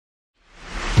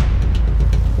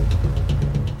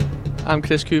I'm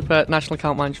Chris Cooper, National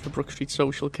Account Manager for Brook Street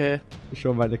Social Care.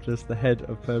 Sean by Nicholas, the Head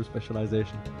of Perm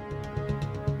Specialisation.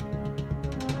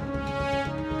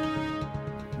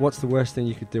 What's the worst thing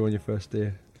you could do on your first day?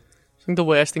 I think the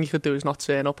worst thing you could do is not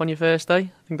turn up on your first day.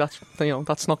 I think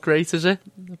that's not great, is it?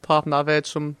 Apart from that, I've heard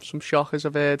some shockers.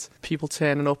 I've heard people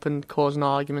turning up and causing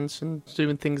arguments and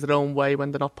doing things their own way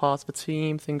when they're not part of a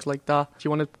team, things like that. Do you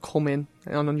want to come in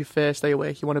and on your first day of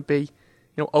work, you want to be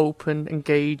open,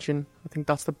 engaging? I think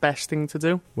that's the best thing to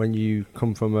do. When you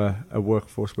come from a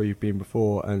workforce where you've been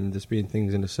before and there's been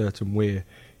things in a certain way,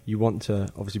 you want to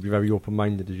obviously be very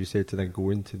open-minded, as you say, to then go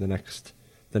into the next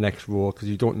role, because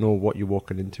you don't know what you're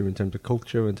walking into in terms of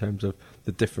culture, in terms of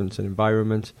the difference in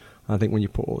environment. And I think when you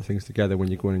put all the things together, when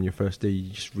you're going on your first day,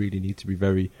 you just really need to be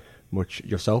very much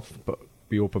yourself, but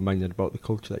be open-minded about the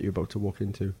culture that you're about to walk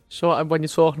into. So when you're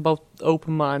talking about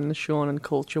open-mindedness, Sean, and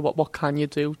culture, what can you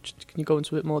do? Can you go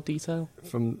into a bit more detail?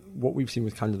 From what we've seen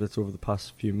with candidates over the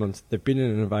past few months, they've been in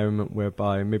an environment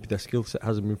whereby maybe their skill set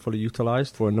hasn't been fully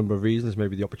utilised for a number of reasons.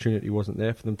 Maybe the opportunity wasn't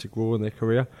there for them to grow in their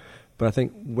career. But I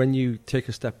think when you take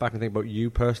a step back and think about you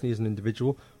personally as an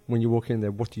individual, when you walk in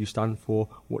there, what do you stand for?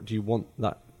 What do you want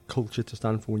that culture to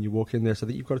stand for when you walk in there? So I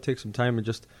think you've got to take some time and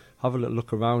just have a little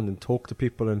look around and talk to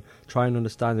people and try and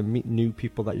understand and meet new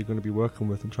people that you're going to be working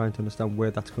with and trying to understand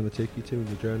where that's going to take you to in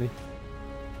your journey.